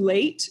days too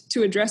late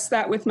to address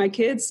that with my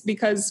kids,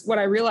 because what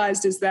I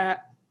realized is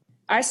that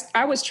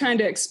I was trying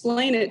to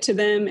explain it to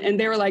them and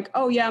they were like,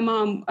 oh yeah,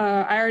 Mom,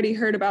 I already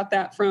heard about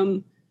that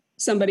from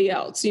somebody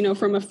else,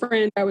 from a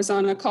friend I was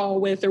on a call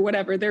with or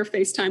whatever. They're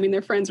FaceTiming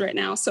their friends right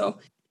now. So,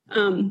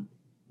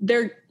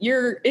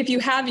 if you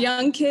have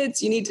young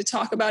kids, you need to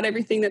talk about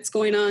everything that's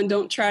going on.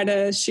 Don't try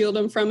to shield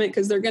them from it,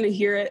 because they're going to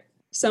hear it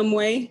some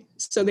way.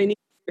 So they need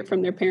to hear it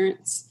from their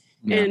parents.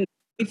 Yeah. And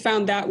we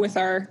found that with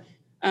our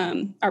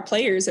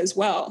players as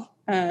well.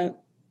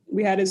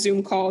 We had a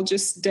Zoom call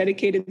just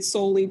dedicated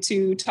solely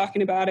to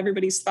talking about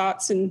everybody's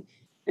thoughts and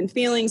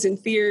feelings and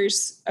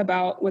fears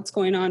about what's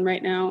going on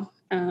right now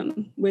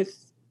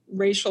with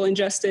racial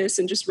injustice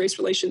and just race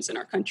relations in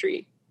our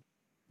country.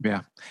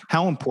 Yeah.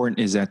 How important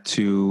is that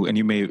and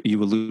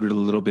you alluded a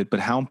little bit, but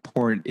how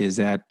important is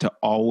that to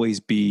always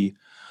be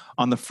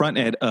on the front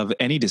end of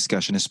any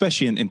discussion,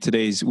 especially in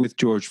today's, with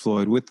George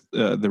Floyd, with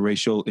the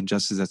racial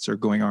injustices that are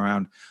going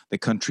around the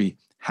country.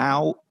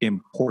 How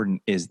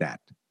important is that?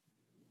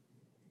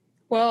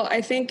 Well,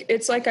 I think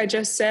it's like I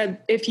just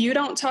said, if you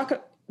don't talk,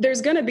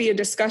 there's going to be a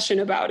discussion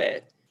about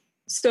it.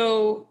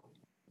 So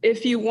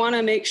if you want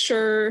to make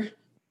sure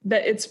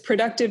that it's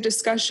productive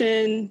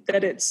discussion,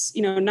 that it's,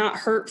 not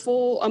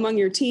hurtful among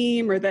your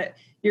team, or that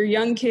your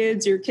young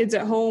kids, your kids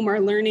at home are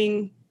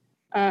learning,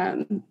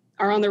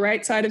 are on the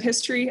right side of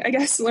history, I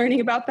guess, learning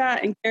about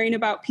that and caring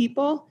about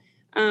people,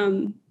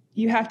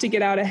 you have to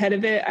get out ahead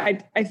of it.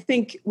 I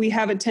think we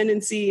have a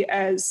tendency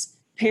as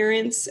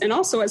parents and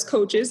also as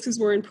coaches, because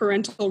we're in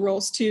parental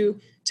roles too,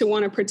 to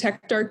want to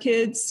protect our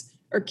kids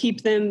or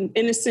keep them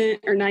innocent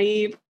or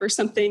naive or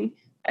something.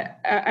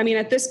 I mean,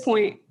 at this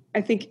point,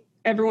 I think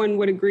everyone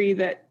would agree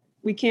that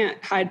we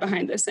can't hide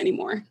behind this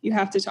anymore. You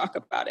have to talk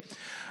about it.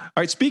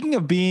 All right. Speaking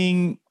of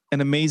being an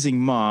amazing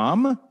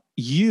mom,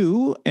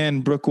 you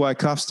and Brooke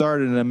Wyckoff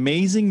started an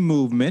amazing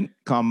movement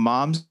called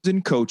Moms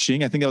in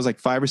Coaching. I think that was like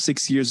 5 or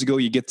 6 years ago.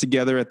 You get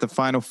together at the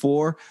Final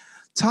Four.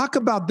 Talk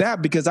about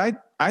that, because I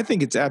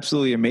think it's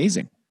absolutely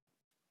amazing.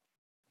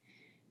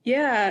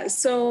 Yeah.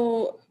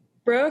 So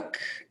Brooke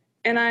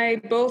and I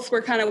both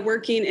were kind of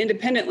working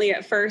independently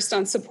at first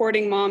on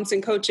supporting moms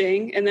in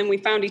coaching. And then we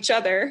found each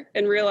other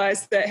and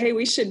realized that, hey,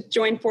 we should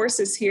join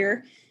forces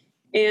here.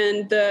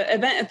 And the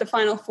event at the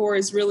Final Four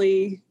is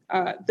really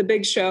the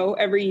big show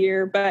every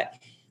year. But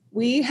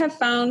we have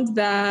found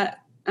that,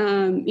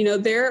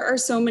 there are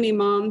so many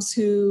moms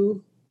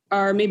who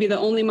are maybe the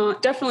only mom.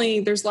 Definitely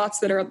there's lots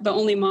that are the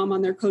only mom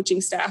on their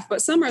coaching staff,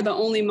 but some are the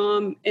only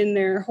mom in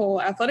their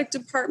whole athletic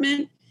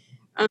department.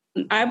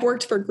 I've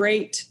worked for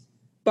great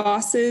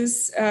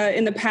bosses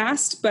in the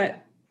past,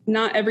 but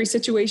not every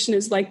situation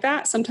is like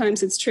that.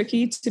 Sometimes it's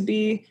tricky to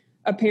be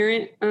a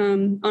parent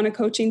on a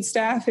coaching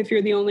staff if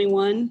you're the only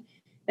one.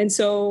 And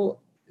so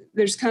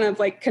there's kind of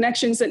like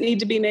connections that need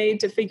to be made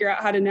to figure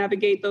out how to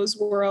navigate those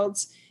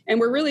worlds. And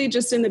we're really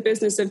just in the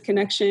business of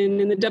connection.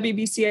 And the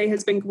WBCA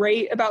has been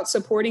great about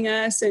supporting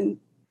us and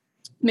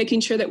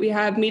making sure that we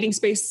have meeting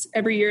space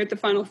every year at the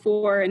Final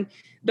Four. And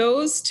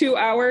those 2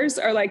 hours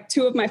are like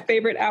 2 of my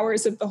favorite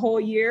hours of the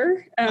whole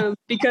year,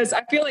 because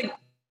I feel like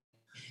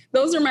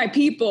those are my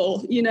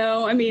people,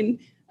 I mean,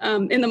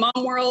 in the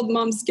mom world,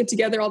 moms get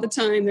together all the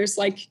time. There's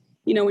like,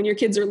 when your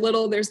kids are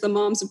little, there's the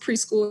moms of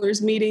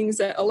preschoolers meetings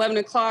at 11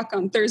 o'clock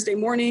on Thursday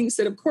mornings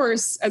that, of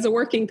course, as a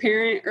working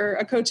parent or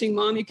a coaching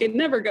mom, you could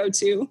never go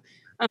to.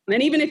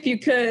 And even if you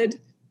could,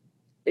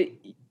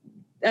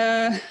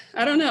 I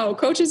don't know,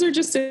 coaches are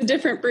just a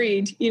different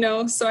breed,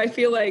 so I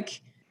feel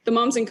like the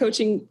Moms in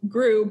Coaching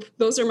group,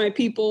 those are my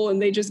people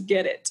and they just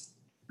get it.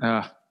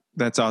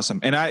 That's awesome.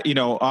 And I,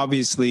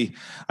 obviously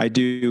I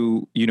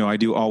do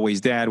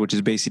Always Dad, which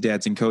is basically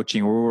Dads in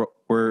Coaching.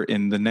 We're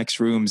in the next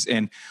rooms,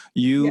 and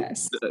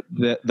Yes.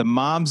 the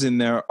moms in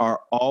there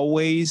are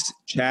always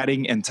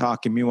chatting and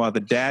talking. Meanwhile, the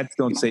dads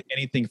don't say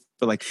anything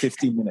for like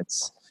 15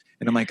 minutes.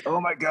 And I'm like,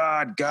 oh my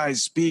God,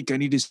 guys, speak. I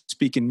need to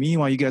speak. And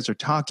meanwhile, you guys are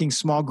talking,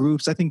 small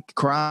groups, I think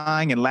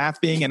crying and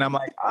laughing. And I'm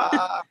like, I'm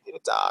going to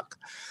talk.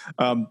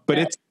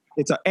 But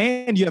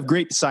and you have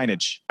great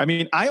signage. I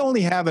mean, I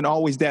only have an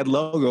Always Dad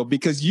logo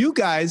because you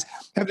guys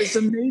have this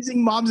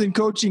amazing Moms in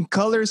Coaching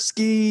color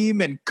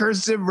scheme and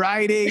cursive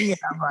writing. And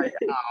I'm like,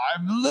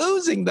 I'm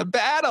losing the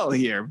battle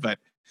here. But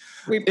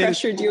we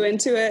pressured you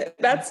into it.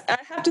 I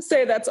have to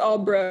say, that's all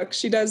Brooke.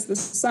 She does the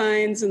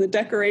signs and the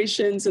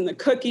decorations and the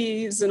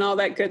cookies and all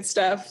that good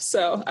stuff.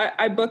 So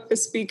I book the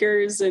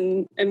speakers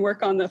and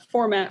work on the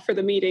format for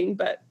the meeting,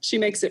 but she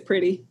makes it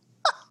pretty.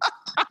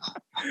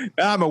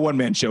 I'm a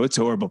one-man show. It's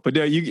horrible. But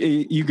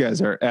you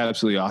guys are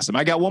absolutely awesome.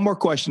 I got one more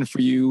question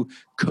for you,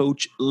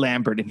 Coach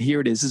Lambert. And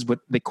here it is. This is what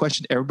the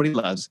question everybody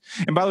loves.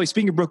 And by the way,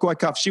 speaking of Brooke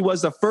Wyckoff, she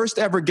was the first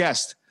ever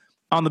guest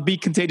on the Be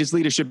Contagious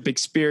Leadership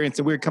Experience.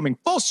 And we're coming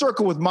full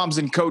circle with Moms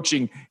in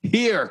Coaching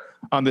here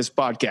on this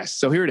podcast.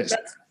 So here it is.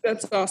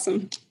 That's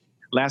awesome.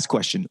 Last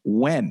question.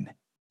 When,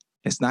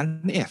 it's not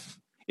an if,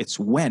 it's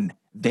when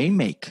they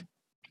make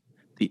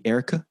the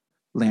Erika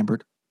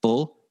Lambert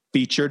full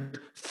featured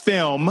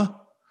film,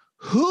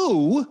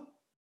 who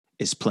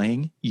is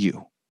playing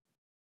you?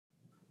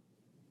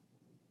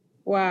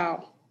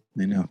 Wow.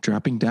 I know,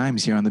 dropping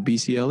dimes here on the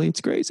BCLE.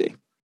 It's crazy.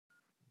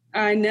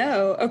 I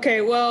know. Okay,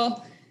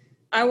 well,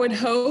 I would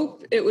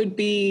hope it would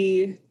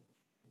be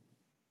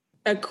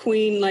a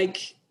queen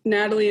like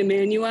Natalie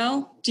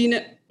Emmanuel. Do you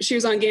know, she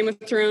was on Game of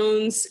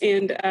Thrones,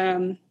 and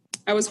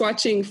I was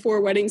watching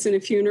 4 Weddings and a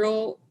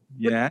Funeral.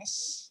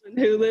 Yes. On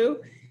Hulu.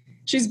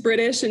 She's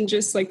British and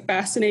just like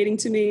fascinating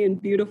to me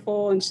and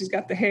beautiful. And she's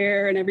got the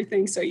hair and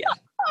everything. So yeah,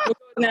 we'll go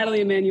with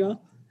Natalie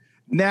Emmanuel.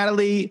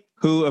 Natalie,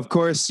 who of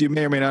course you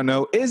may or may not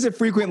know, is a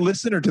frequent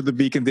listener to the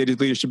Be Contagious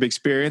Leadership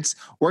Experience.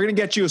 We're going to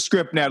get you a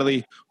script,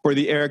 Natalie, for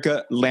the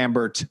Erika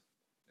Lambert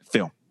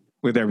film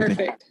with everything.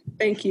 Perfect.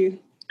 Thank you.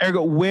 Erika,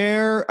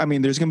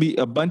 there's going to be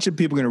a bunch of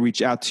people going to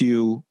reach out to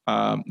you,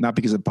 not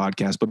because of the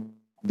podcast, but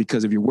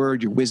because of your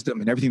word, your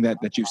wisdom, and everything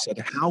that you said.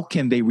 How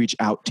can they reach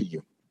out to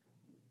you?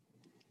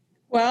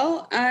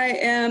 Well, I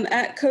am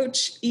at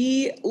Coach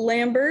E.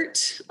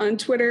 Lambert on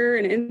Twitter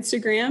and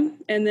Instagram,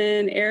 and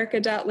then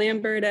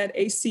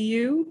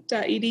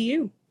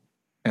Erika.Lambert@acu.edu.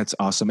 That's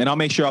awesome. And I'll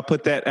make sure I'll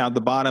put that at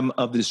the bottom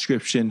of the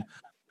description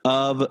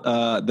of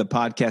the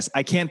podcast.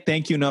 I can't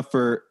thank you enough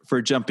for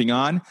jumping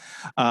on.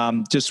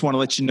 Just want to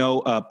let you know,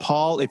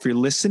 Paul, if you're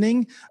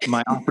listening,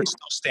 my offer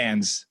still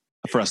stands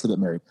for us to get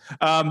married.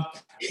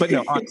 But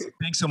no, honestly,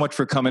 thanks so much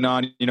for coming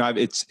on. You know,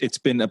 it's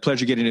been a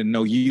pleasure getting to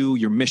know you,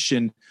 your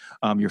mission,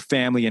 your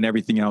family, and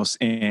everything else.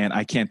 And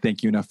I can't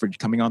thank you enough for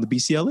coming on the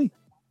BCLE.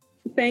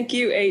 Thank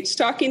you, H.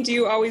 Talking to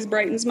you always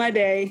brightens my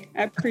day.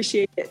 I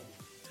appreciate it.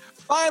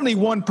 Finally,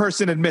 one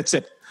person admits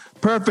it.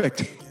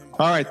 Perfect.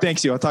 All right.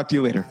 Thanks, you. I'll talk to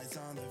you later.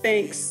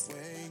 Thanks.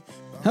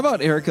 How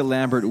about Erika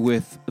Lambert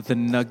with the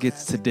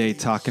nuggets today,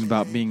 talking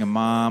about being a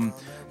mom,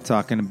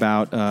 talking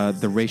about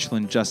the racial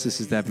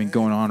injustices that have been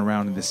going on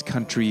around in this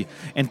country,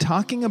 and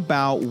talking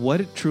about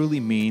what it truly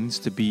means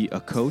to be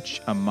a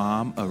coach, a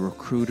mom, a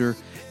recruiter,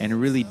 and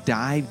really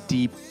dive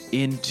deep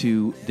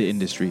into the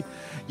industry.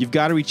 You've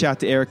got to reach out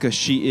to Erika.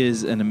 She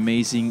is an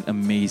amazing,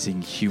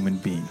 amazing human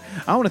being.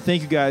 I want to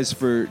thank you guys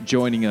for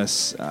joining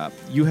us.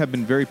 You have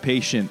been very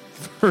patient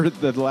for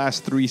the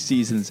last 3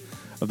 seasons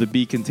of the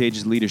Be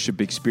Contagious Leadership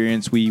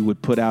Experience. We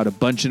would put out a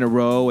bunch in a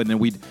row, and then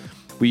we'd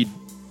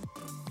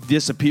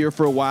disappear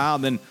for a while,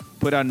 and then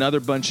put out another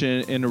bunch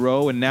in a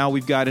row, and now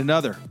we've got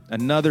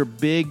another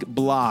big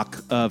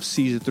block of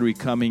season 3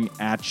 coming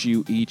at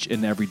you each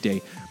and every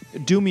day.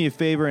 Do me a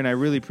favor, and I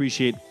really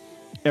appreciate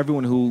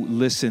everyone who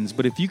listens,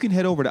 but if you can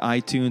head over to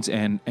iTunes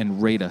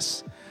and rate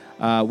us,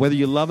 whether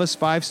you love us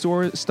 5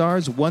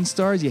 stars, 1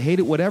 star, you hate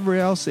it, whatever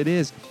else it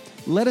is,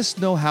 let us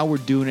know how we're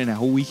doing and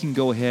how we can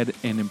go ahead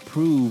and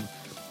improve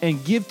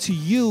and give to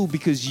you,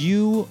 because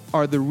you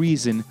are the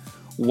reason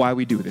why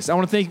we do this. I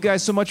want to thank you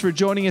guys so much for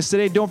joining us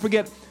today. Don't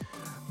forget,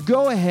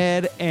 go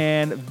ahead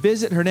and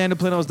visit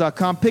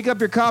HernandoPlanos.com. Pick up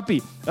your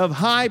copy of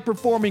High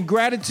Performing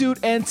Gratitude.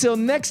 Until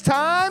next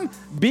time,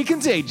 be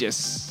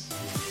contagious.